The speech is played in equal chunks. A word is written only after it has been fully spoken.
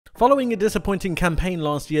Following a disappointing campaign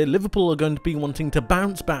last year, Liverpool are going to be wanting to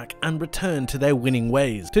bounce back and return to their winning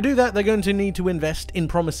ways. To do that, they're going to need to invest in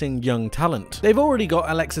promising young talent. They've already got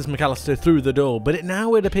Alexis Mac Allister through the door, but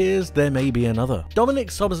now it appears there may be another.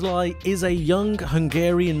 Dominik Szoboszlai is a young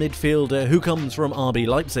Hungarian midfielder who comes from RB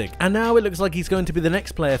Leipzig, and now it looks like he's going to be the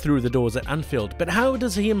next player through the doors at Anfield. But how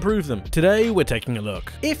does he improve them? Today, we're taking a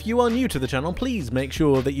look. If you are new to the channel, please make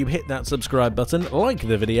sure that you hit that subscribe button, like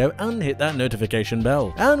the video, and hit that notification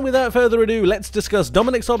bell. And without further ado, let's discuss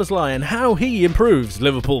Dominik Szoboszlai and how he improves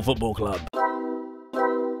Liverpool Football Club.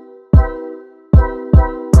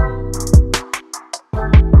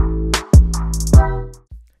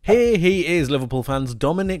 Here he is, Liverpool fans,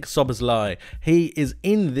 Dominik Szoboszlai. He is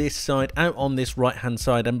in this side, out on this right hand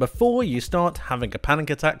side, and before you start having a panic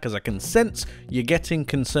attack, because I can sense you're getting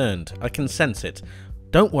concerned, I can sense it.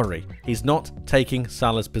 Don't worry, he's not taking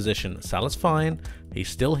Salah's position. Salah's fine, he's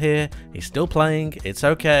still here, he's still playing, it's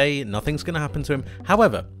okay, nothing's going to happen to him.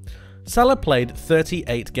 However, Salah played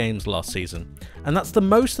 38 games last season, and that's the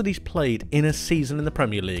most that he's played in a season in the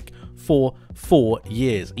Premier League for 4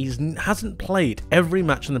 years. He hasn't played every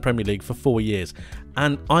match in the Premier League for 4 years,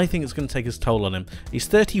 and I think it's going to take its toll on him. He's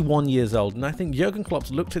 31 years old, and I think Jurgen Klopp's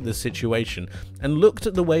looked at this situation and looked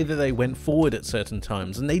at the way that they went forward at certain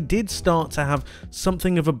times, and they did start to have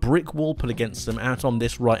something of a brick wall put against them out on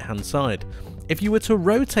this right-hand side. If you were to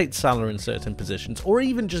rotate Salah in certain positions, or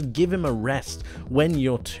even just give him a rest when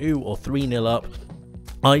you're 2 or 3-0 up,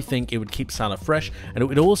 I think it would keep Salah fresh, and it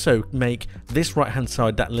would also make this right-hand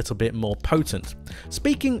side that little bit more potent.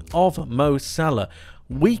 Speaking of Mo Salah,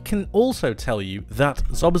 we can also tell you that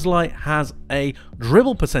Szoboszlai has a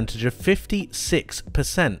dribble percentage of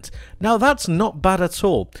 56%. Now that's not bad at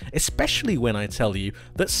all, especially when I tell you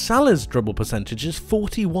that Salah's dribble percentage is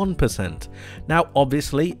 41%. Now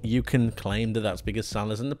obviously you can claim that that's because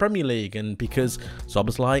Salah's in the Premier League and because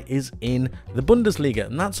Szoboszlai is in the Bundesliga,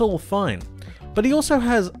 and that's all fine. But he also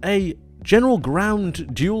has a general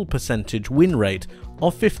ground duel percentage win rate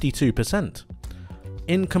of 52%.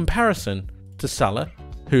 In comparison to Salah,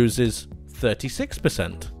 whose is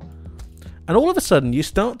 36%. And all of a sudden you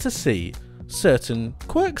start to see certain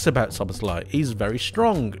quirks about Szoboszlai. He's very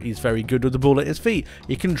strong, he's very good with the ball at his feet,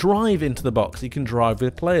 he can drive into the box, he can drive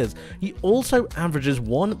with players. He also averages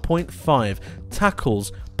 1.5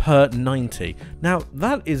 tackles per 90. Now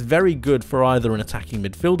that is very good for either an attacking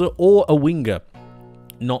midfielder or a winger.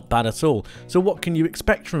 Not bad at all. So what can you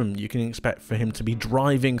expect from him? You can expect for him to be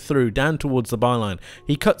driving through down towards the byline.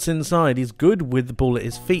 He cuts inside, he's good with the ball at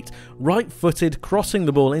his feet, right-footed, crossing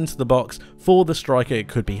the ball into the box for the striker. It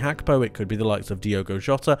could be Hakpo, it could be the likes of Diogo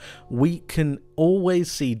Jota. We can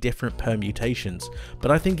always see different permutations,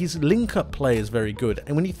 but I think his link-up play is very good.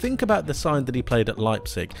 And when you think about the side that he played at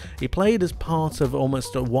Leipzig, he played as part of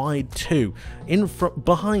almost a wide 2 in front,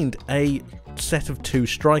 behind a set of 2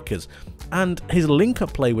 strikers, and his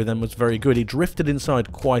link-up play with them was very good. He drifted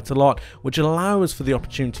inside quite a lot, which allows for the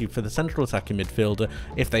opportunity for the central attacking midfielder,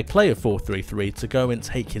 if they play a 4-3-3, to go and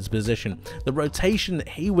take his position. The rotation that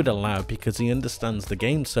he would allow, because he understands the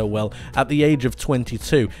game so well at the age of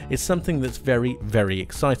 22, is something that's very, very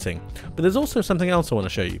exciting. But there's also something else I want to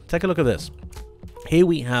show you. Take a look at this. Here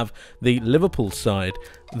we have the Liverpool side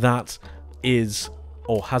that is,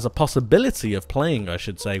 or has a possibility of playing, I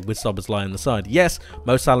should say, with Szoboszlai on the side. Yes,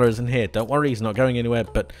 Mo Salah isn't here. Don't worry, he's not going anywhere,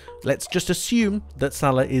 but let's just assume that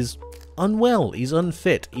Salah is unwell. He's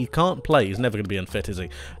unfit. He can't play. He's never going to be unfit, is he?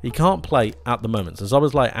 He can't play at the moment. So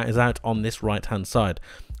Szoboszlai is out on this right-hand side.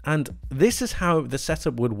 And this is how the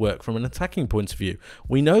setup would work from an attacking point of view.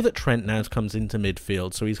 We know that Trent now comes into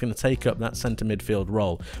midfield, so he's going to take up that centre midfield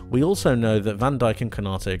role. We also know that Van Dijk and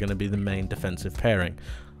Konate are going to be the main defensive pairing.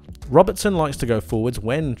 Robertson likes to go forwards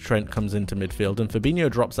when Trent comes into midfield, and Fabinho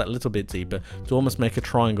drops that little bit deeper to almost make a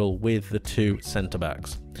triangle with the 2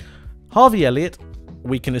 centre-backs. Harvey Elliott,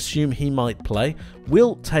 we can assume he might play,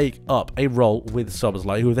 will take up a role with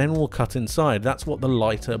Szoboszlai, who then will cut inside. That's what the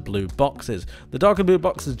lighter blue box is. The darker blue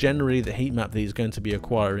box is generally the heat map that he's going to be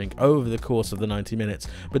acquiring over the course of the 90 minutes.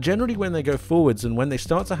 But generally when they go forwards and when they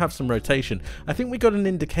start to have some rotation, I think we got an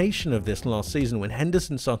indication of this last season when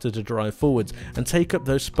Henderson started to drive forwards and take up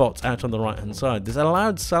those spots out on the right hand side. This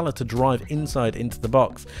allowed Salah to drive inside into the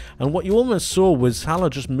box, and what you almost saw was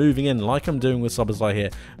Salah just moving in like I'm doing with Szoboszlai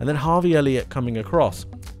here, and then Harvey Elliott coming across.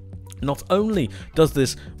 Not only does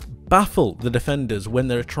this baffle the defenders when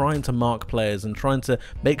they're trying to mark players and trying to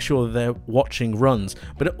make sure they're watching runs,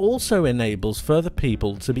 but it also enables further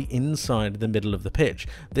people to be inside the middle of the pitch.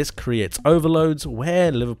 This creates overloads where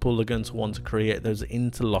Liverpool are going to want to create those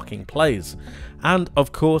interlocking plays. And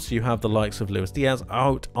of course you have the likes of Luis Diaz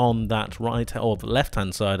out on that right, or the left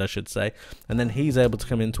hand side I should say, and then he's able to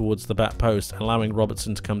come in towards the back post, allowing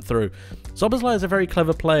Robertson to come through. Szoboszlai is a very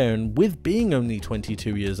clever player, and with being only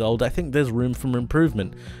 22 years old, I think there's room for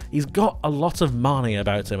improvement. He's got a lot of money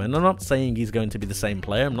about him, and I'm not saying he's going to be the same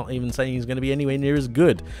player, I'm not even saying he's going to be anywhere near as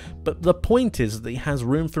good, but the point is that he has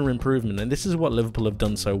room for improvement, and this is what Liverpool have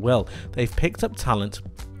done so well. They've picked up talent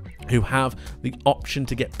who have the option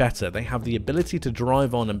to get better. They have the ability to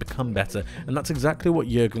drive on and become better, and that's exactly what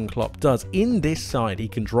Jurgen Klopp does. In this side, he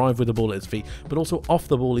can drive with the ball at his feet, but also off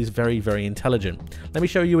the ball he's very, very intelligent. Let me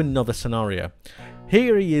show you another scenario.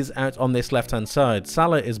 Here he is out on this left-hand side.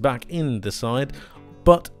 Salah is back in the side,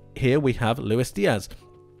 but here we have Luis Diaz.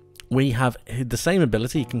 We have the same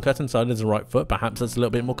ability. He can cut inside as a right foot. Perhaps that's a little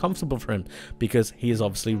bit more comfortable for him because he is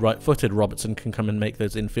obviously right-footed. Robertson can come and make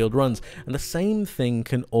those infield runs, and the same thing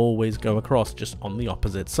can always go across, just on the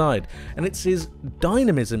opposite side. And it's his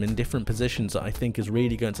dynamism in different positions that I think is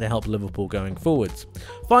really going to help Liverpool going forwards.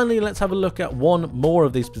 Finally, let's have a look at one more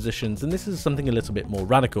of these positions, and this is something a little bit more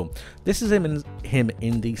radical. This is him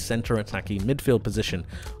in the centre attacking midfield position.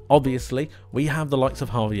 Obviously, we have the likes of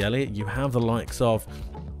Harvey Elliott. You have the likes of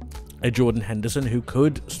a Jordan Henderson who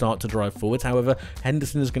could start to drive forwards. However,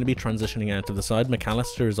 Henderson is going to be transitioning out of the side.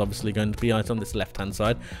 McAllister is obviously going to be out on this left-hand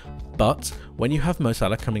side. But when you have Mo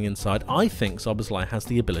Salah coming inside, I think Szoboszlai has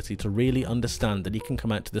the ability to really understand that he can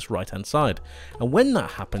come out to this right-hand side. And when that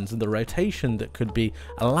happens, and the rotation that could be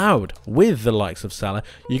allowed with the likes of Salah,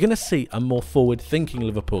 you're going to see a more forward-thinking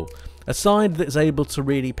Liverpool. A side that's able to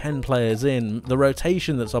really pen players in. The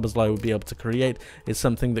rotation that Szoboszlai would be able to create is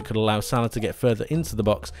something that could allow Salah to get further into the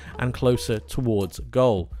box and closer towards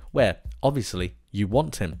goal, where obviously you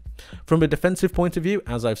want him. From a defensive point of view,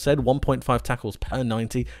 as I've said, 1.5 tackles per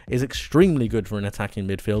 90 is extremely good for an attacking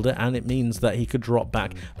midfielder, and it means that he could drop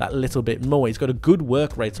back that little bit more. He's got a good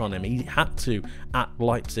work rate on him. He had to at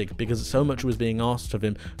Leipzig because so much was being asked of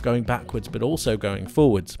him going backwards but also going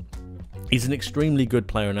forwards. He's an extremely good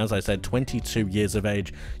player, and as I said, 22 years of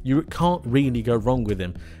age. You can't really go wrong with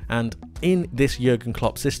him. And in this Jurgen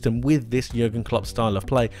Klopp system, with this Jurgen Klopp style of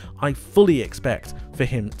play, I fully expect for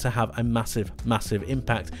him to have a massive, massive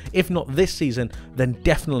impact. If not this season, then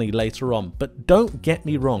definitely later on. But don't get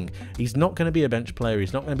me wrong, he's not going to be a bench player.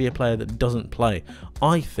 He's not going to be a player that doesn't play.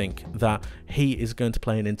 I think that he is going to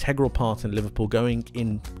play an integral part in Liverpool going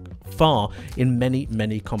in far in many,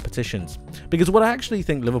 many competitions. Because what I actually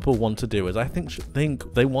think Liverpool want to do is I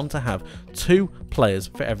think they want to have two players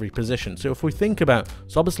for every position. So if we think about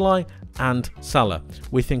Szoboszlai and Salah,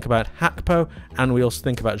 we think about Hakpo, and we also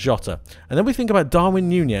think about Jota. And then we think about Darwin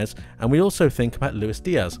Núñez, and we also think about Luis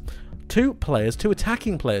Diaz. Two players, two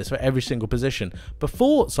attacking players for every single position.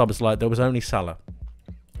 Before Szoboszlai, there was only Salah.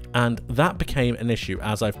 And that became an issue,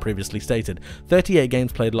 as I've previously stated. 38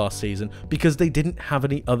 games played last season because they didn't have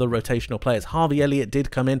any other rotational players. Harvey Elliott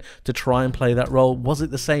did come in to try and play that role. Was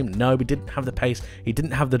it the same? No, he didn't have the pace, he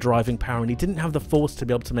didn't have the driving power, and he didn't have the force to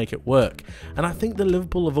be able to make it work. And I think that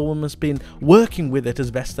Liverpool have almost been working with it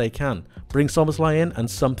as best they can. Bring Szoboszlai in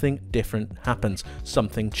and something different happens.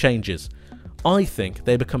 Something changes. I think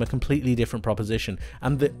they become a completely different proposition,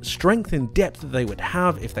 and the strength and depth that they would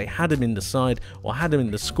have if they had him in the side or had him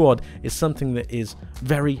in the squad is something that is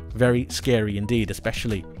very, very scary indeed,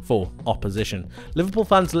 especially for opposition. Liverpool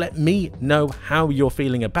fans, let me know how you're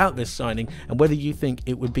feeling about this signing and whether you think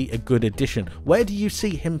it would be a good addition. Where do you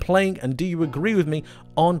see him playing, and do you agree with me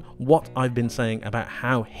on what I've been saying about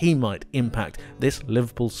how he might impact this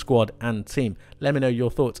Liverpool squad and team? Let me know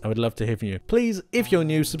your thoughts. I would love to hear from you. Please, if you're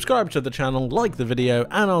new, subscribe to the channel, like the video,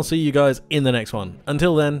 and I'll see you guys in the next one.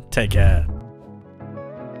 Until then, take care.